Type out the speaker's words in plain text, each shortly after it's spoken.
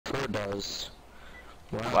it does.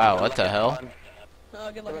 Wow, what the hell?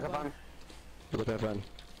 Oh, good luck, everyone. Good luck, everyone.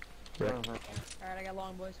 Rick. Alright, I got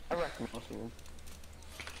long, boys. I reckon most of them.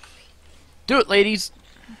 Do it, ladies.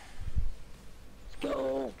 Let's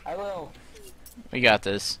go. I will. We got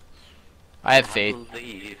this. I have faith.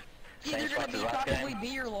 Leave. Either Same gonna spot be as last probably game.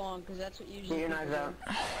 B or long, because that's what Get usually your people knives out.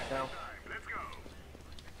 do. No.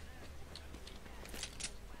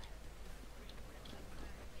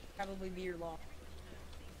 Probably B or long.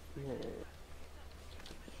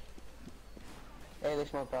 Hey, they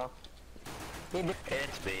smoked off.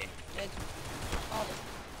 It's B. It's all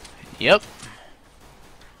Yep.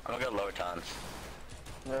 I'm gonna go lower tons.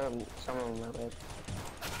 Some of them are red.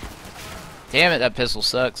 Damn it, that pistol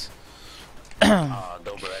sucks.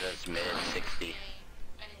 Dobretta's mid 60.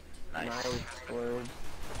 Nice. Nice word.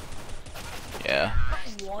 Yeah.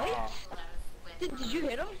 What? Did you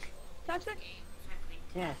hit him? Toxic?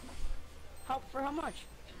 Yeah. For how much?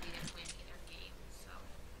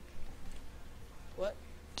 What?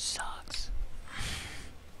 Sucks.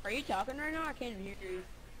 Are you talking right now? I can't even hear you.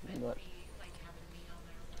 What?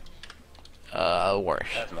 Worse.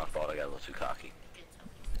 That's my fault. I got a little too cocky.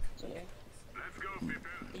 It's okay.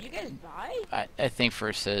 Did you guys buy? I think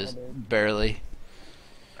first says barely.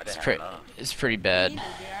 I It's didn't have pretty. enough. It's pretty bad. Neither,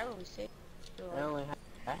 dude. I always say.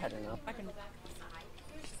 I had enough. I can. I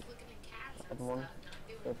had one.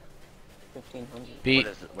 1500. B. What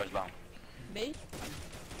is it? Where's bomb? B?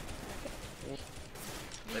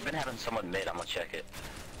 They've been having someone mid. I'm gonna check it.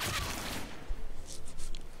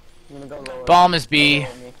 I'm gonna go lower. Bomb is B.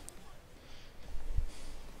 Lower me.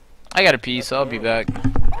 I got a pee, so I'll be back.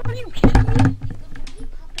 Are you kidding me?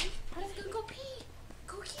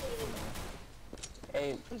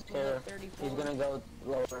 Hey, He's going Sarah, up 34. he's gonna go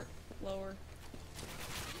lower. Lower.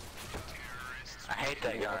 I hate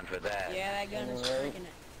that gun for that. Yeah, that gun is Alright. freaking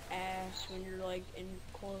ass when you're like in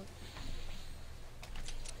close.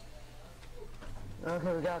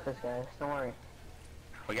 Okay, we got this, guys. Don't worry.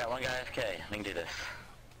 We got one guy FK. We can do this.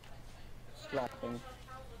 Slap him.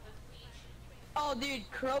 Oh, dude,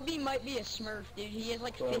 Kroby might be a Smurf, dude. He has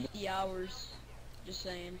like Kroby. 50 hours. Just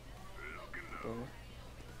saying. Yeah.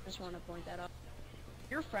 Just want to point that out.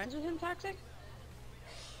 You're friends with him, Toxic?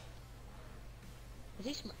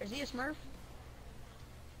 Is he a Smurf?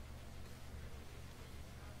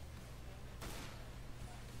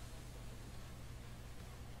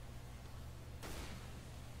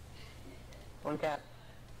 One cat.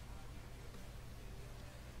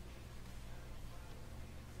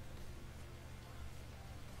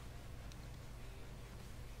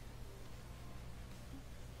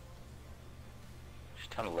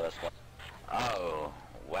 Just tell me what else. Oh,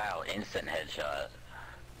 wow. Instant headshot.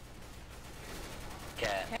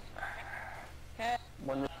 Cat. Cat.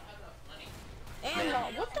 One.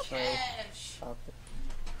 And what the Nice. fuck? Okay.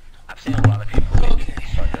 I've seen a lot of people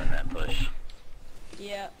start doing that push.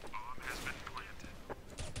 Yeah.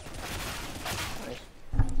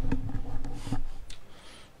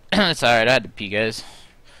 It's alright, I had to pee, guys.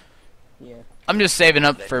 Yeah. I'm just saving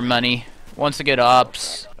up for money. Once I get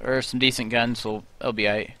ops or some decent guns, so it'll be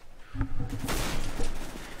alright.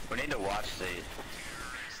 We need to watch these.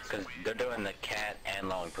 Because they're doing the cat and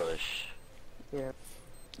long push. Yeah.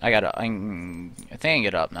 I think I can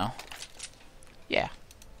get up now. Yeah.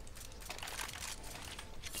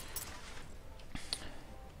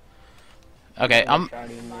 Okay, I'm.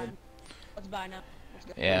 Shoddy in mid. Let's buy now. Let's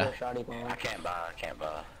go. Yeah. Go shoddy bomb. I can't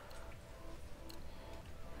buy.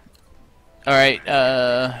 All right.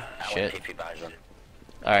 I went Shit. TP buys them.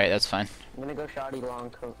 All right, that's fine. I'm gonna go shoddy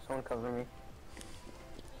long. Someone cover me.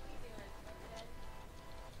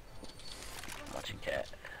 I'm watching cat.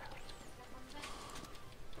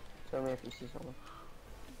 Tell me if you see someone.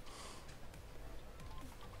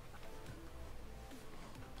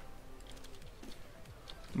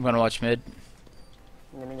 I'm gonna watch mid.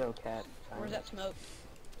 I'm gonna go cat. Where's that smoke?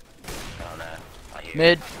 I don't know. I hear.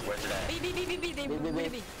 Mid. Where's it at? B, B, B, B, B. They B, B, moved B. to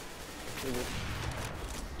B. For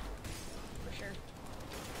sure.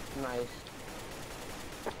 Nice.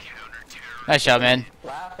 Nice shot, man.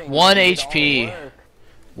 Laughing. 1 did all the HP. work.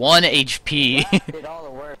 1 HP. Laugh did all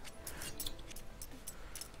the work.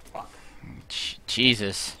 Fuck.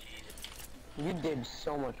 Jesus. You did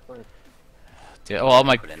so much work. Dude, oh, I'm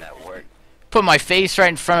like Put in that work. put my face right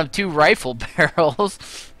in front of 2 rifle barrels.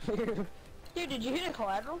 Dude, did you hit a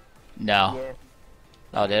collateral? No. Yeah.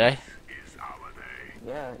 Oh, did I?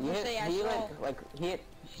 Yeah. You You hit, say I he saw. he hit.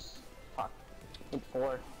 Fuck. Hit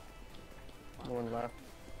 4. No one left.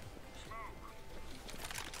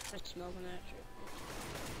 Just smoking that shit.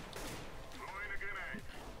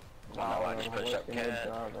 Oh, no, I just pushed up Good cat.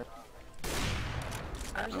 job.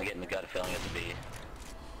 I'm getting the gut feeling it's a B.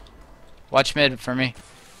 Watch mid for me.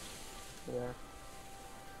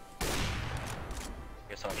 Yeah.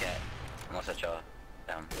 Here's some cat. Unless I y'all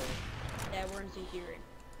down. Yeah, we're in CT ring.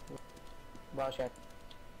 Ball check.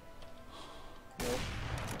 No.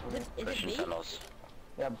 Is it Pushing B? tunnels.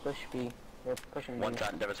 Yeah, push B. They're pushing B. One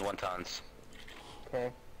ton. There was one tons.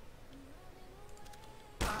 Okay.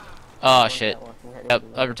 Oh shit. Yep,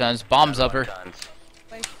 upper tons. Bombs upper. Tons.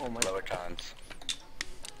 Oh my. Lower tons.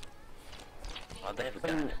 Oh, they have a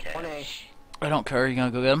gun in the One A. cache. I don't care. You gonna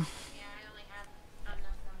go get him?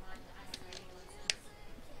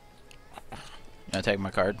 You gonna take my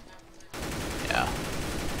card? Yeah.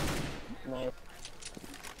 Nice.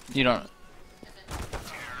 You don't.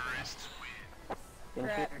 Didn't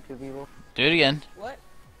you hear two people? Do it again. What?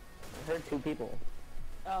 I heard two people.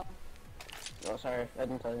 Oh. Oh, sorry. I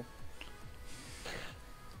didn't tell you.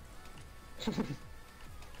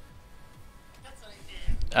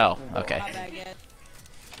 Oh, okay. My bad, guys.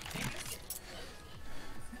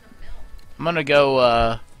 I'm gonna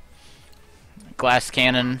go glass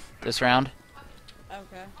cannon this round.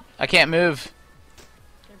 Okay. I can't move.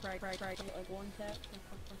 They're probably like one tap.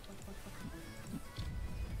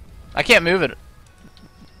 I can't move it.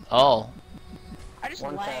 Oh. I just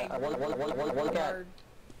One lagged tap. really One tap. hard.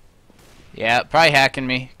 Yeah, probably hacking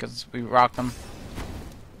me because we rocked them.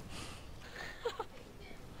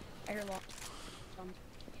 I hear lots.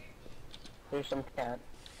 There's some cat.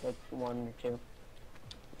 Like one or two.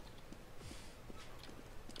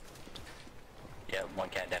 Yeah, one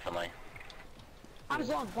cat definitely. Bomb's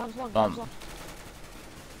long, bomb's long, Bomb. bomb's long.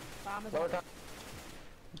 Bomb is Lower long. top.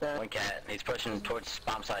 There. One cat. He's pushing towards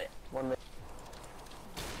bomb site. One mid.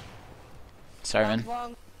 Sorry, Bomb's man.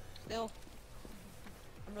 long. Still.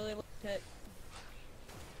 I'm really looking at it.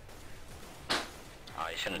 Oh,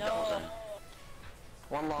 you shouldn't have No. doubled him.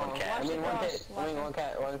 One long. One cat. I mean one Watch hit. the I mean cross. one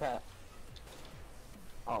cat. One cat.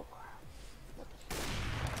 Oh.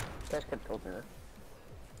 Guys could open her.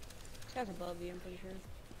 This guy's above you, I'm pretty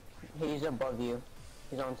sure. He's above you.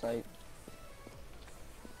 He's on site.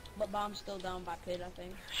 But bomb's still down by pit, I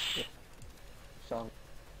think. So.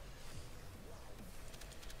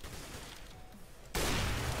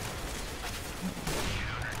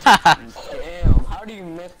 Damn, how do you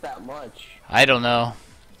miss that much? I don't know.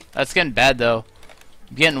 That's getting bad though.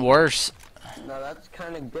 Getting worse. No, that's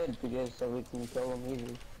kind of good because so we can kill them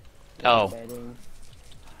easy. Oh. Bad aim.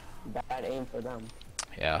 Bad aim for them.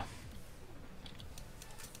 Yeah.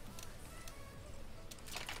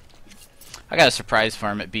 I got a surprise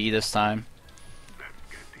for him at B this time.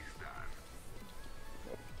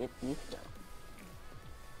 Get these done.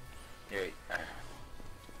 Here,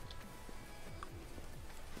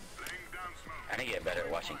 I need to get better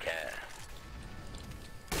at watching cat.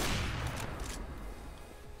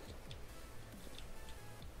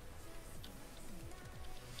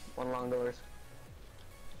 One long doors.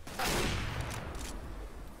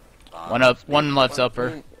 One up, one left's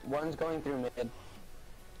upper. One's going through mid.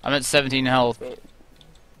 I'm at 17 health. Wait.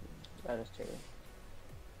 That is true.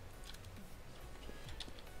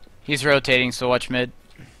 He's rotating, so watch mid.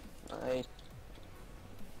 Nice.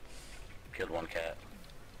 Killed one cat.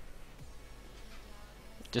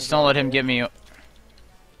 Just don't let him get me.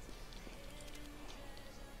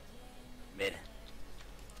 Mid.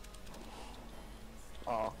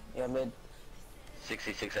 Oh, yeah, mid.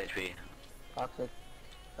 66 HP. Toxic.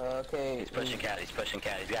 Okay. He's pushing cat. He's pushing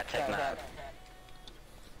cat. He's got tech Cat, 9. cat.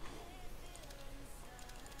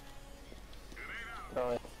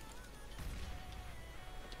 Throw it.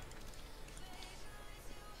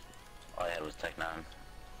 All I had was tech 9.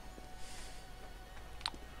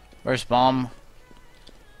 Where's bomb?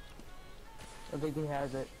 I think he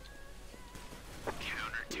has it.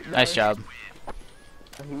 Nice job.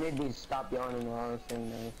 He made me stop yawning while I was saying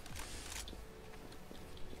nice.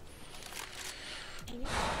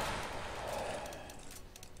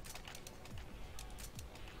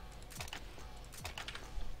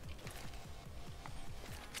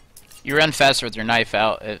 You run faster with your knife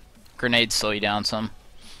out. Grenades slow you down some.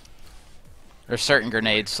 Or certain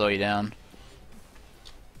grenades slow you down.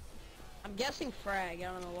 I'm guessing frag, I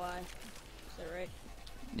don't know why. Is that right?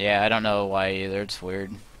 Yeah, I don't know why either. It's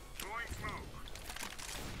weird.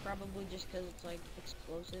 Probably just because it's like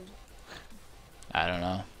explosive. I don't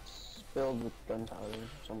know. It's filled with gunpowder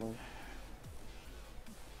or something.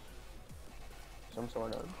 Some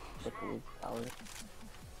sort of liquid powder.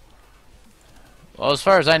 Well, as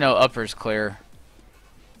far as I know, upper's clear.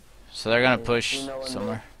 So they're gonna I push see no one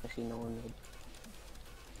somewhere. mid. I see no one mid.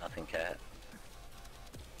 Nothing cat.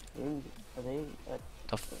 Ooh, are they at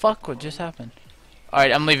The fuck? What just happened?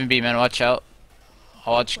 Alright, I'm leaving B, man. Watch out.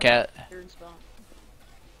 I'll watch cat. Third spawn.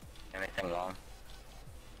 Anything long?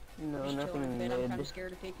 No, Just nothing chilling in in bed. I'm kind mid. of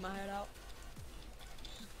scared to peek my head out.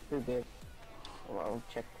 Too good. Well, I'll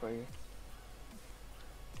check for you.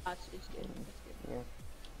 It's good. It's good. Yeah,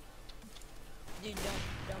 Dude,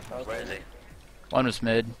 don't push Where is that. he? One was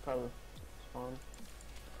mid. probably spawn.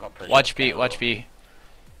 I'll push Watch up B. that Watch little- B.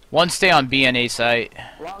 One stay on B and A site.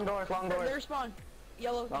 Long doors, long They're doors, spawn.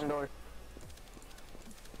 Yellow. long doors.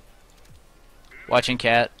 Watching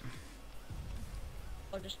cat.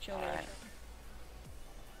 Oh, just chill there. Alright.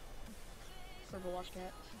 Purple watch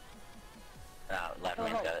cat. No, left Oh,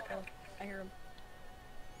 man's got it. I hear him.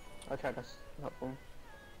 I'll try to help them.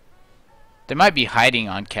 They might be hiding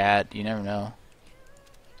on cat. You never know.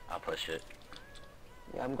 I'll push it.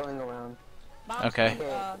 Yeah, I'm going around. Bombs Okay. from,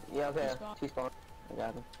 Okay, yeah, okay. T-spawn. T-spawn. I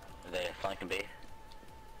got him. Are they flanking B?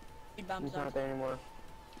 Dude, bombs He's down. not there anymore.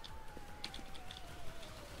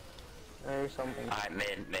 There's something. Alright,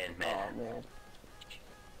 mid. Oh man.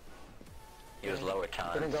 He was lower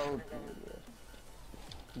Gonna times. go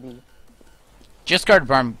B. Just guard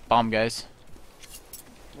bomb, guys.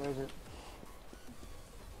 Where is it?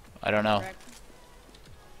 I don't know. Correct.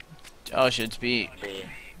 Oh shit, it's B. B.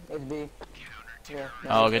 It's B. Yeah.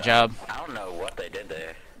 Oh, good job. I don't know what they did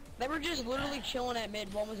there. They were just literally chilling at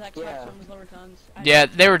mid. One was Xbox, Yeah. one was lower tons. Yeah,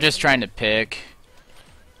 they were just trying to pick.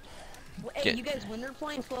 Hey, get- you guys, when they're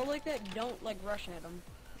playing slow like that, don't like rush at them.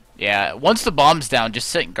 Yeah, once the bomb's down, just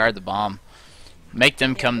sit and guard the bomb. Make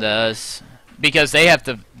them come to us. Because they have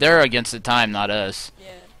to, they're against the time, not us.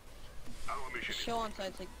 Yeah. Just chill on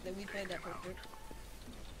sites like that. We played that perfect.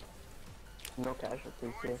 No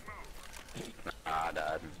casualties here. I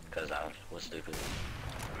died because I was stupid.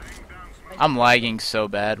 I'm lagging so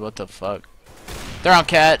bad, what the fuck. They're on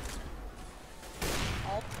cat.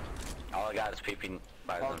 All I got is peeping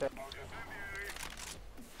by them. Okay.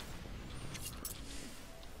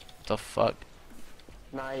 The fuck.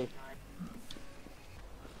 Nice.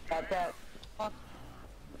 Got that. Fuck.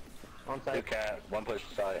 On Two site. cat, one push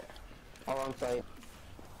side. All on site.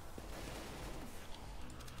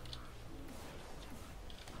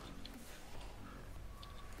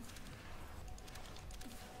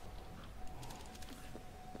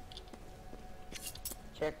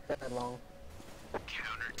 Check that long.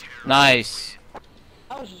 Nice.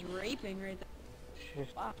 I was just raping right there.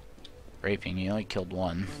 Wow. Raping, you only killed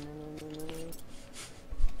one.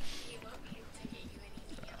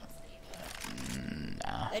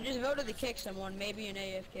 Nah. They just voted to kick someone, maybe an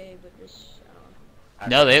AFK, but just, I don't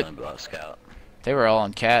know. I No, they- accidentally blew up scout. They were all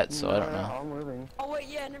on cat, so I don't know. All moving. Oh wait,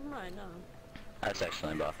 yeah, never mind, no. I just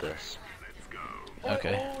accidentally bought this. Oh, wait,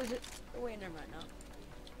 Okay. Oh, is it? Oh, wait, never mind, no.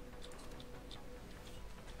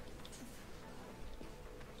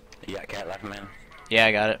 You got cat left, man? Yeah,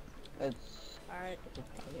 I got it. It's. Alright.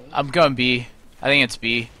 I'm going B. I think it's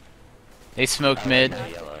B. They smoked mid. No,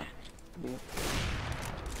 yellow.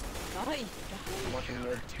 Nice. I'm watching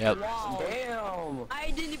mid. Yep. Wow. Damn!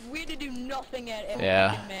 We had to do nothing at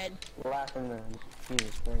Yeah. fucking med. Laughing man.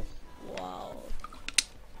 Jesus Christ. Wow.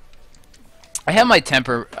 I have my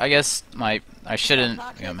temper. I guess I shouldn't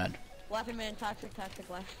go mad. Laughing man, toxic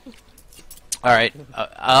laugh. Alright.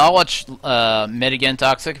 I'll watch mid again,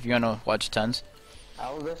 Toxic, if you want to watch tons.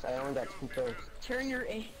 How was this? I only got 2 kills.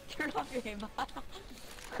 Turn off your aim.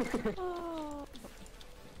 Oh.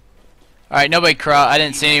 Alright, nobody crawl. I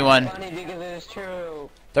didn't see anyone. Funny because it is true.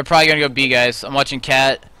 They're probably gonna go B, guys. I'm watching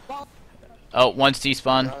cat. Oh, one's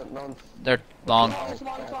despawn. No, They're long. It's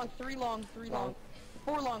long, it's long, 3 long, 3 long,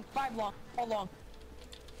 4 long, 5 long, all long.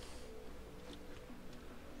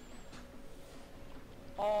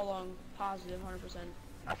 All long, positive, 100%.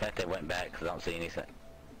 I think they went back because I don't see anything.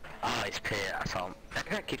 Oh, he's pit. I saw him. That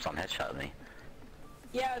guy keeps on headshotting me.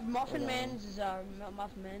 Yeah, Muffin Man's is,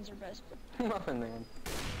 Muffin Man's are best. Muffin man.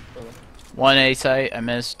 One A site. I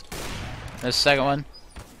missed. The second one.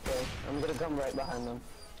 Okay, I'm gonna come right behind them.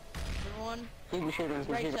 Everyone, Keep shooting, keep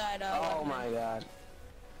right shooting. side, Oh left my hand. god.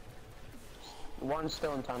 One's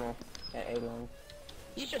still in tunnel at A long.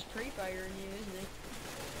 He's just pre-firing you, isn't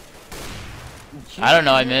he? I don't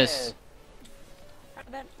know, I missed. I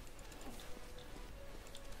bet.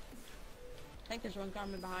 I think there's one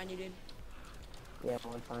coming behind you, dude. Yeah,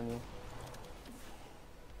 one behind you.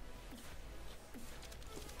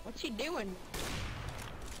 What's he doing?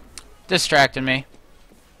 Distracting me.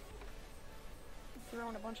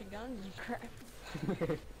 Throwing a bunch of guns and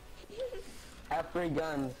crap. Have 3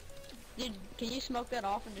 guns. Dude, can you smoke that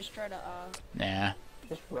off and just try to, Nah.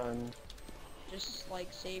 Just run. just, like,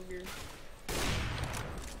 save your...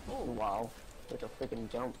 Oh wow. Such a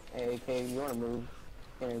freaking jump. Hey, okay, you wanna move?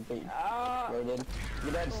 Gonna get Ah! raided.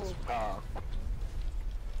 Your dad's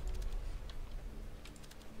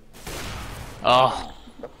Oh.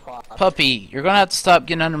 the Fuck. Puppy, you're gonna have to stop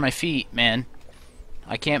getting under my feet, man.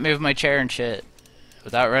 I can't move my chair and shit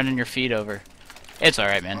without running your feet over. It's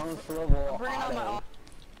alright, man. Unfillable Bring on my auto.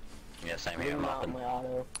 Yeah, same here. Bring I'm out mopping. my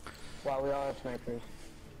auto. Wow, we all have snipers.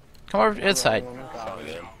 Come over to this side. It's all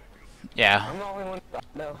good. Yeah. I'm the only one.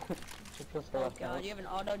 No. Oh god, you have an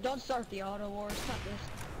auto. Don't start the auto war. Stop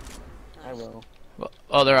this. I will.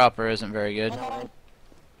 Well, their opera isn't very good.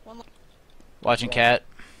 One more. Watching Yeah. cat.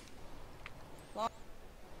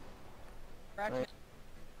 Right.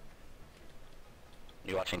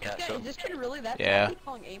 You watching cat Is still? this kid really that Yeah. salty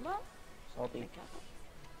calling aim up? Salty.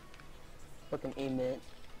 Fucking aim it.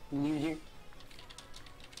 User.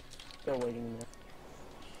 Still waiting in there.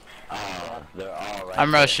 They're all right.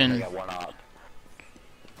 I'm there. rushing. They got one up.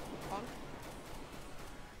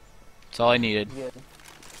 That's all I needed. Good.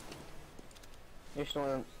 There's still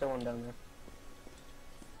one down there.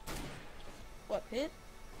 What, pit?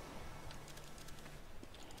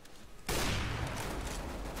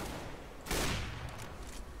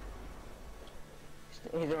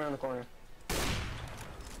 He's around the corner.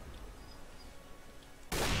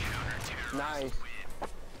 Nice.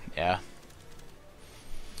 Yeah.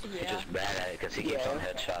 He's Yeah. just bad at it because he keeps Yeah. on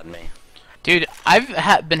headshotting me. Dude,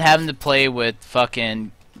 I've been having to play with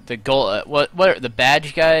fucking the gold. What are the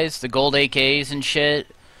badge guys? The gold AKs and shit.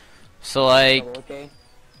 So like, Double, okay.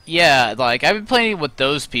 yeah, like I've been playing with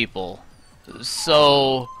those people.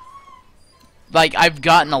 So like I've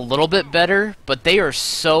gotten a little bit better, but they are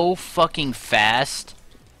so fucking fast.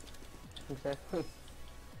 Exactly.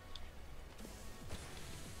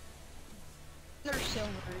 Their silver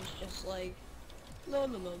is just like la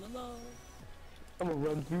la la la la I'm gonna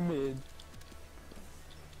run through mid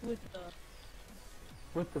with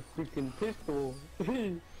with the freaking pistol.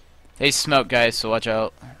 They smoke guys, so watch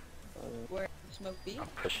out. where smoke B. I'm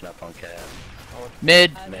pushing up on cat.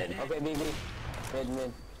 Mid. Mid. Okay, BB.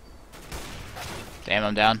 Mid. Damn,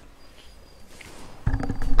 I'm down.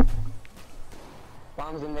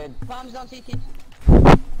 Bombs in mid. Bombs on CT.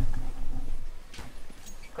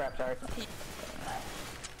 Crap, sorry.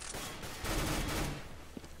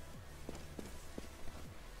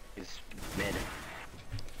 He's mid.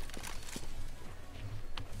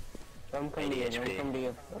 Let him come to you. Let him 80 come to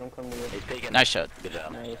you. Let him come to you. He's peeking. Nice shot. Good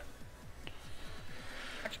job. Nice.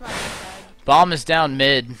 Watch my side. Bomb is down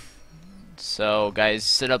mid. So guys,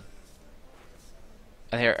 sit up.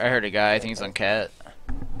 I heard a guy. I think he's on cat.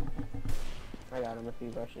 I got him if he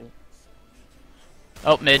rushes.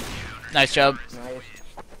 Oh, mid. Nice job. Nice.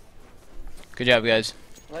 Good job, guys.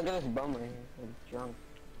 Look at this bum right here. He's drunk.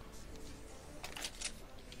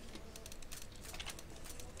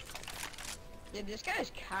 Yeah, this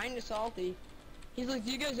guy's kinda salty. He's like,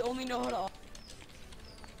 you guys only know how to.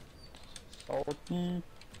 Salty.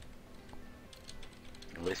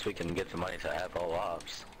 At least we can get the money to have all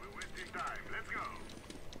ops.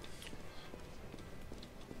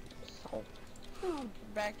 Salt.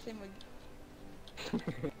 Back him with.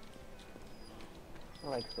 I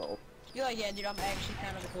like salt. You're like, yeah, dude, I'm actually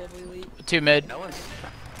kind of a global elite. 2 mid. No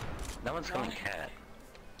one's going cat.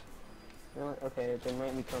 You know what? Okay, they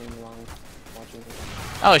might be coming along. Watching this.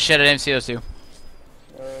 Oh shit, I didn't see those two.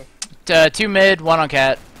 2 mid, 1 on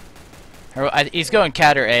cat. He's going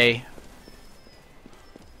cat or A.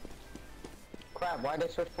 Crap, why'd I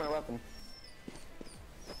switch my weapon?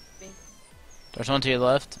 There's one to your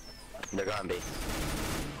left. They're gonna be.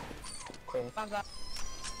 Okay. Bombs out.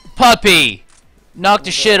 Puppy! Knock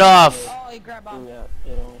the shit off! Oh, he grabbed bomb. Yeah,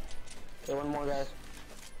 you know. Okay, one more, guys.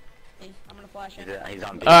 Hey, I'm gonna flash it. He's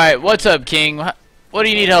on B. Alright, what's up, King? What do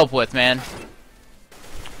you need help with, man?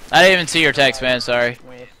 I didn't even see your text, man, sorry.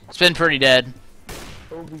 Nice. It's been pretty dead.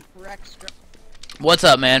 Kobe. Rex. What's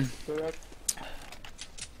up, man? Direct.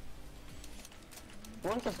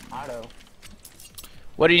 One says auto.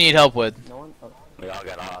 What do you need help with? No one? Oh. We all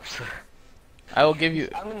got ops. I will give you...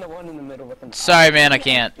 I'm in the one in the middle with an Sorry, man, I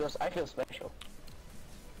can't. I feel special.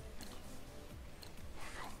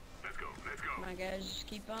 Come on, guys, just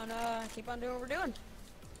keep on doing what we're doing.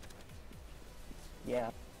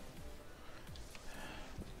 Yeah.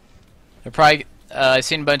 They're probably... I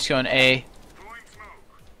seen a bunch going A.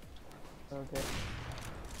 Okay.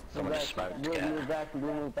 Someone just smoked Blue, cat. move back,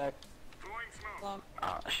 blue, move back. Long.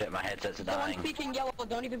 Oh shit, my headset's Someone's dying. peeking yellow.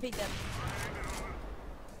 Don't even peek them.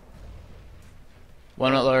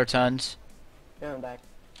 1 at lower tons. Going back.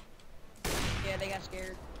 Yeah, they got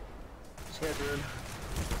scared. Scared dude.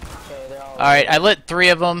 Okay, they're all. Alright, I lit 3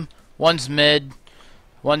 of them. 1's mid.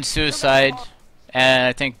 1's suicide. And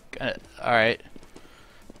I think... Alright.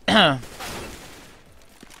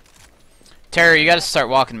 Terry, you gotta start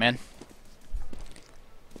walking, man.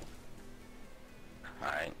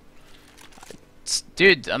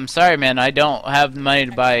 Dude, I'm sorry, man. I don't have the money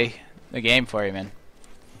to buy the game for you, man.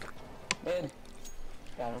 Mid.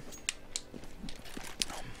 Got him.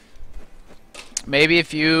 Maybe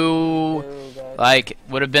if you Two guys. like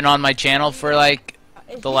would have been on my channel for like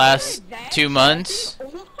Is the he last that 2 months,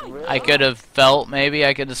 salty? Oh my Really? I could have felt maybe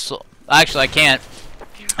I could have. Actually, I can't.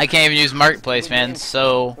 I can't even use Marketplace, man.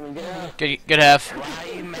 So Can we get good half. Why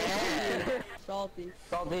are you mad? Salty.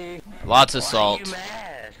 salty? Lots of Why are salt. you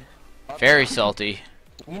mad? Very salty.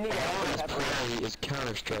 You need to add pepper. Play is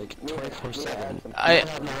Counter-Strike 24/7. I- don't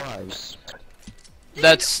have no lives.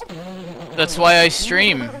 That's why I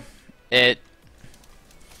stream it.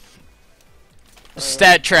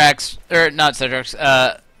 Stat tracks or not stat tracks.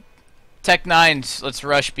 Tech 9's. Let's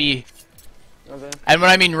rush B. Okay. And when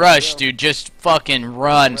I mean rush, dude, just fucking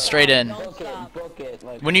run straight in. Don't Book stop. it, book it.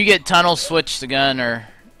 Like, When you get tunnel, switch the gun or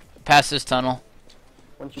pass this tunnel.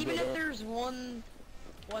 once you Even get if it. there's one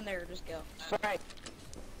there, just go. Right.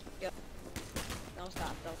 Don't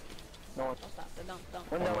stop. Don't. No. Don't stop.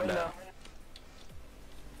 Don't. Window, window.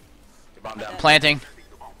 Your bomb down. Planting.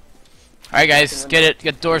 Alright guys, get it.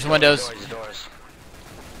 Get doors and windows. Doors.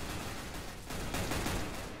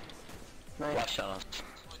 Nice. Watch tunnels.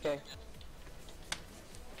 Okay.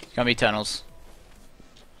 It's gonna be tunnels.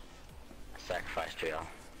 Sacrifice trail.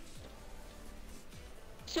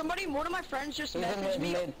 One of my friends just He's in messaged mid,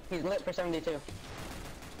 me. mid. He's lit for 72.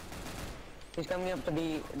 He's coming up to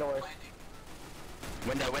the doors.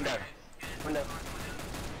 Window. Window.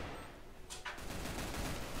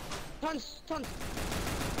 Tons.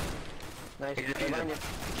 Nice. He's Right behind you.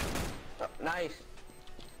 Oh, nice.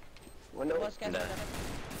 Window. Let's get No.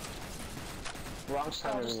 Wrong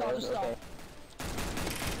side Just of stall, the just road. Okay.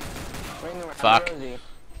 Ring around Fuck. Rosie.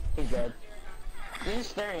 He's dead. You're just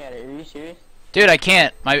staring at it. Are you serious? Dude, I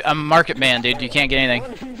can't. I'm a market man, dude. You can't get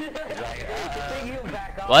anything.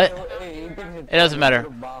 What? It doesn't matter.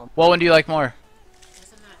 What one do you like more?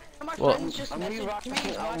 One of my Well- friends just I'm messaged me.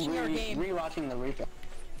 He's watching our game. rewatching the replay.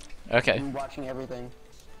 Okay. I'm watching everything.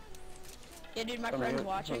 Yeah, dude, my Come friend's here.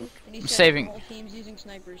 watching, and he I'm said saving. the whole team's using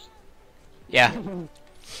snipers. Yeah. He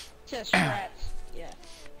says strats. Yeah.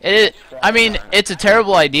 It is. I mean, it's a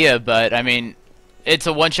terrible idea, but I mean, it's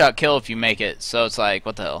a one-shot kill if you make it. So it's like,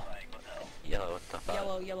 what the hell? Yellow, what the fuck?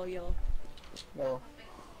 Yellow. Well,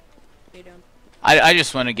 Stay down. I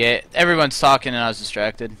just want to get. Everyone's talking and I was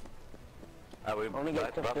distracted. Are we only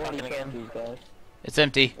get to 40 fucking again? trophies, guys. It's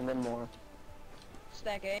empty. And then more.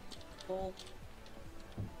 Stack A. Full.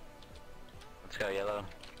 Let's go yellow.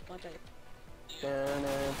 One second.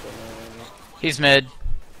 Dun-dun-dun-dun. He's mid.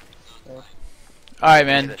 Yeah. Alright, Maybe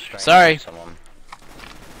man. the strength Sorry. of someone.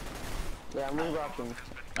 Yeah, I'm rewatching.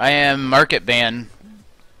 I am market ban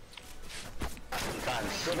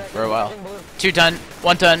Tons. Go back for a in, while. in blue. 2 ton,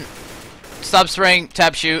 1 ton. Stop spraying.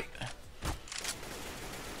 Tap shoot.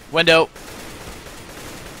 Window.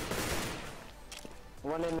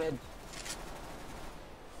 One in mid.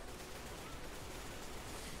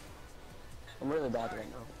 I'm really bad right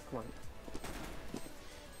now. Come on.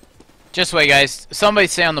 Just wait, guys. Somebody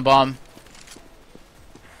stay on the bomb.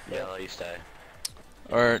 Yellow, you stay.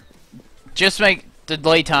 Or just make the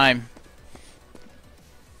delay time.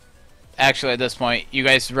 Actually, at this point, you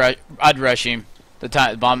guys, I'd rush him.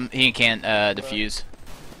 The bomb, he can't defuse.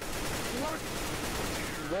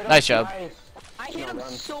 Good Nice up, job. Nice. I hit him Well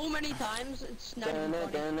done. so many times, it's not even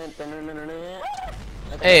funny. Dun-dun-dun-dun-dun-dun-dun.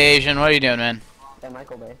 Hey, Asian, what are you doing, man? Yeah,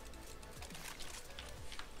 Michael Bay.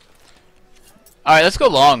 Alright, let's go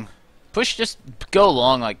long. Push, just go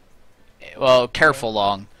long, like, well, careful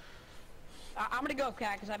long. I'm gonna go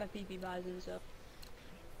cat because I have a PP Bison, so.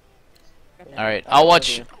 Alright, I'll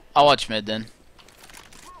watch mid then.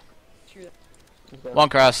 True. He's dead. 1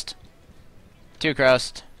 crossed. 2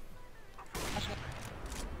 crossed.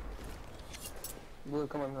 Blue,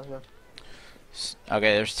 come on, let's go.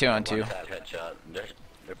 Okay, there's 2 on 2. One tap headshot.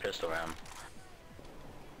 They're pistol round.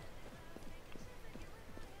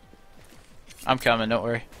 I'm coming, don't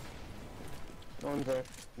worry. No one's there.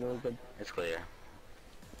 Really good. It's clear.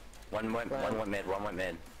 One went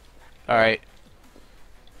mid. Alright.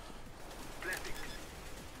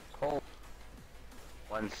 Cole.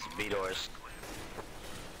 One's B doors.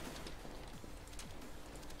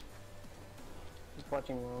 Just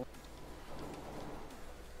watching long.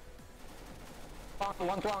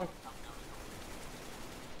 One's long.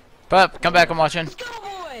 Pup, come back, I'm watching. Let's go,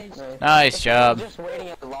 boys! Nice job. Just waiting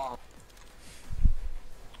at the long.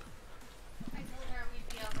 I told her we'd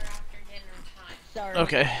be over after dinner time. Sorry.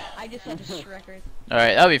 Okay. I just had to strike her.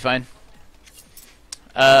 Alright, that'll be fine.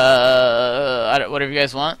 Whatever you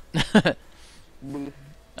guys want. Blue.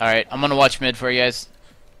 Alright, I'm gonna watch mid for you guys.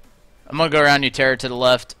 I'm gonna go around you, Terror, to the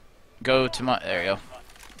left. go to my. There you go.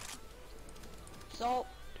 Salt.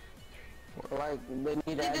 Like, they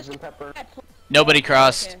need to add some pepper. Nobody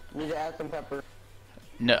crossed. Okay. Need to add some pepper.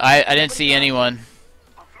 No, I didn't see anyone.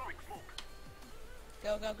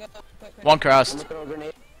 Go, go, go. Quick. One I'm crossed. gonna throw a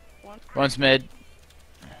grenade. One's mid.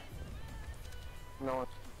 No one.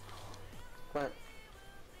 Plant.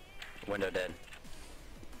 Window dead.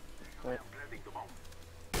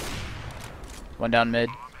 One down mid.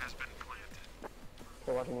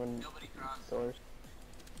 They're watching when doors.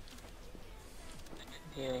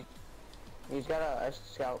 Yeah. He's got a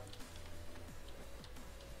scout.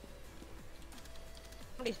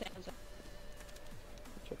 Somebody stands up.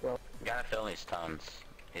 Check it out. Guy filling his tons.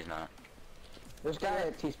 He's not. There's a guy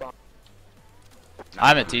at T-spawn.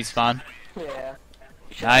 I'm at T-spawn. Yeah.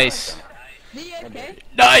 You should Nice. DFK?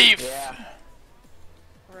 Knife! Yeah.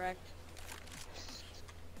 Correct.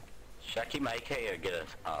 Should I keep my AK or get us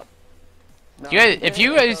up? No, You guys, if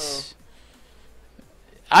you guys,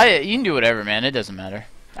 you can do whatever, man. It doesn't matter.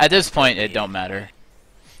 At this point, it don't matter.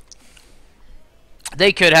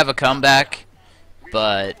 They could have a comeback,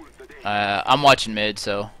 but I'm watching mid,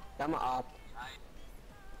 so I'm a op.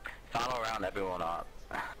 Final round, everyone up.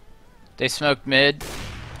 they smoked mid.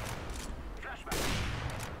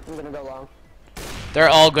 I'm gonna go long. They're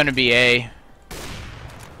all going to be A.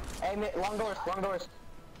 Hey, long doors, long doors.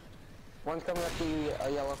 One's coming up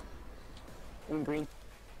the yellow. In green.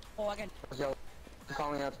 Oh, I got. It's yellow. I'm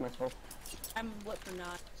calling out to myself. I'm lit for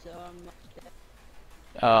not, so I'm not dead.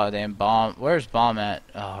 Oh, damn, bomb. Where's bomb at?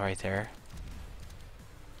 Oh, right there.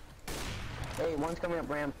 Hey, one's coming up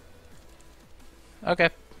ramp. Okay.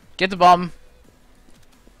 Get the bomb.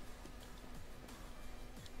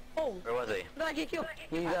 Oh, Where was he? did I get killed?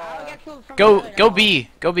 He's, I got killed from Go, earlier. go B.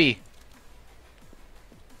 Go B.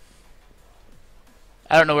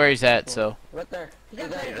 I don't know where he's at, so. Right there. He's He's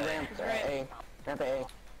up at there. ramp. He's right. A. Ramp at A.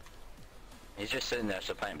 He's just sitting there,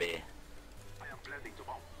 so plant B.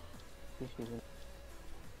 He's using.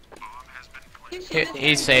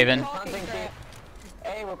 He's saving. Talking Hunting crap.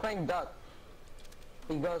 Hey, we're playing duck.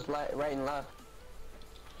 He goes right and left.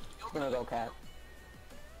 He's gonna go cat.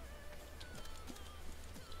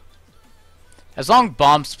 As long as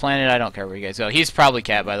bomb's planted, I don't care where you guys go. He's probably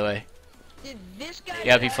cat, by the way. Did this guy?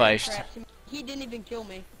 Yep, he die? flashed. Crap, he didn't even kill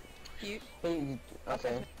me. Cute. Hey,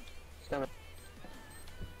 okay. He's coming.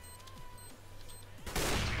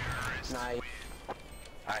 Nice.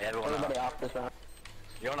 Alright, everyone Everybody up. off this round.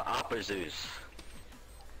 You're on an op or Zeus?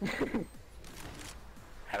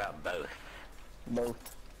 How about both?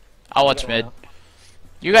 Both. I'll watch mid.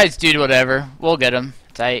 You guys do whatever. We'll get him.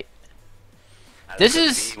 Tight. This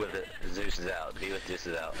is- B with it. Zeus is out. B with Zeus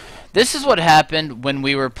is out. This is what happened when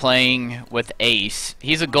we were playing with Ace.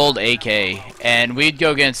 He's a gold AK, and we'd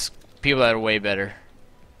go against people that are way better.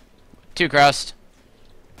 Two crossed.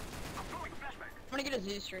 I'm gonna get a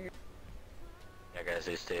Zeus right here. Yeah, I got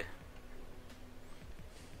Zeus too.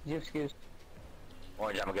 You excuse.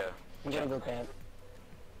 Orange, I'm gonna go. I'm gonna go cat.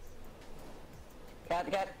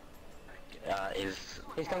 Cat.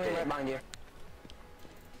 He's coming right behind you.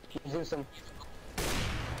 Zeus him.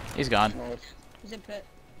 He's gone. Nice. He's in pit.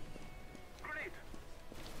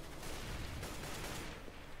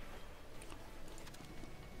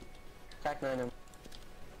 Attack 9 him.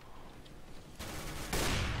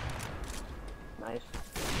 Nice.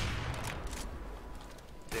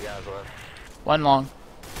 Two guys left. One long.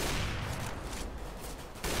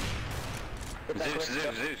 Get that quick.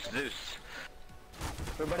 Zeus.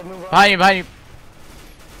 Everybody move up. Behind you.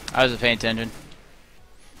 I wasn't paying attention.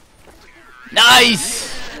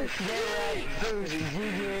 Nice!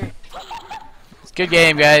 It's a good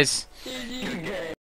game, guys.